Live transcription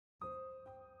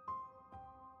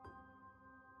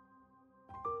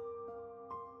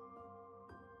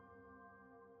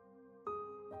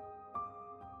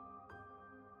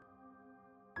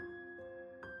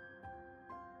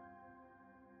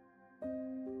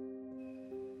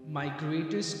My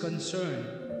greatest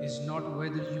concern is not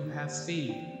whether you have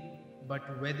failed,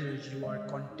 but whether you are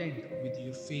content with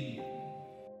your failure.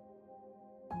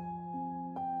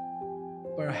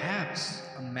 Perhaps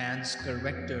a man's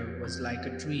character was like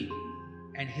a tree,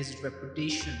 and his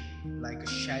reputation like a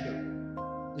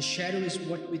shadow. The shadow is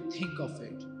what we think of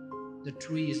it, the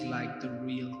tree is like the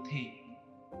real thing.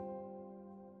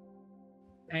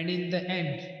 And in the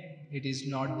end, it is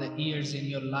not the years in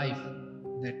your life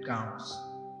that counts.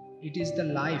 It is the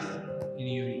life in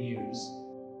your ears.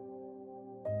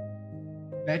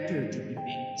 Better to be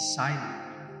made silent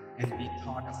and be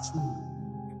thought a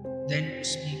fool than to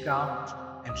speak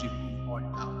out and remove all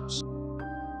doubts.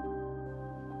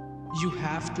 You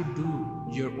have to do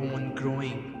your own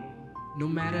growing, no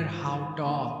matter how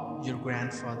tall your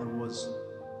grandfather was.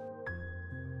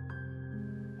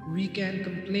 We can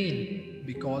complain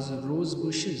because rose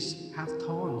bushes have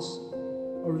thorns,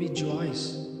 or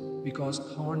rejoice because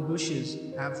thorn bushes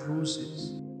have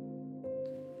roses.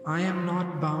 I am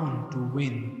not bound to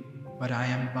win, but I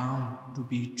am bound to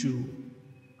be true.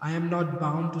 I am not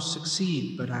bound to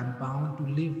succeed, but I am bound to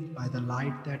live by the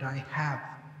light that I have.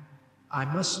 I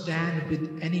must stand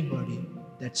with anybody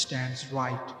that stands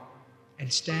right,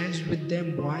 and stands with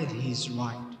them while he is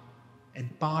right,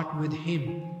 and part with him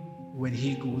when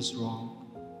he goes wrong.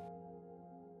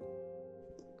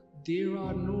 There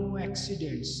are no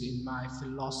accidents in my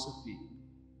philosophy.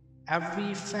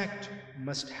 Every effect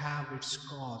must have its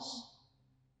cause.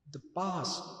 The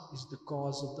past is the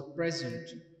cause of the present,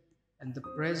 and the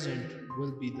present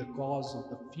will be the cause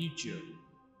of the future.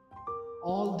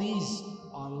 All these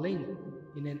are linked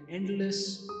in an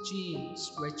endless chain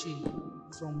stretching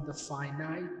from the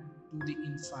finite to the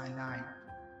infinite.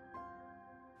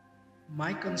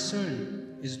 My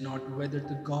concern is not whether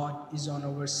the God is on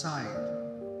our side.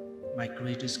 My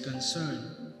greatest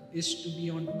concern is to be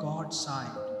on God's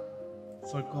side,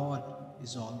 for God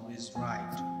is always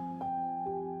right.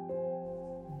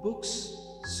 Books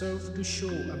serve to show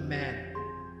a man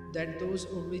that those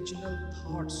original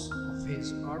thoughts of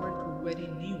his aren't very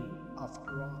new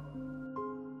after all.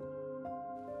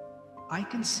 I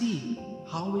can see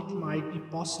how it might be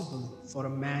possible for a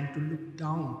man to look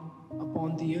down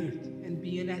upon the earth and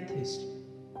be an atheist,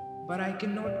 but I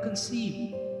cannot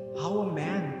conceive how a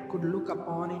man could look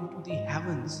upon into the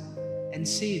heavens and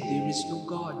say there is no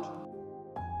God.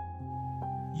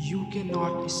 You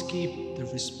cannot escape the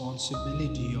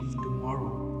responsibility of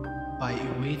tomorrow by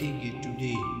evading it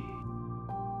today.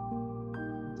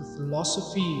 The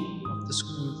philosophy of the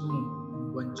schoolroom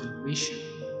in one generation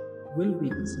will be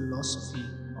the philosophy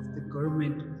of the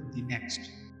government in the next.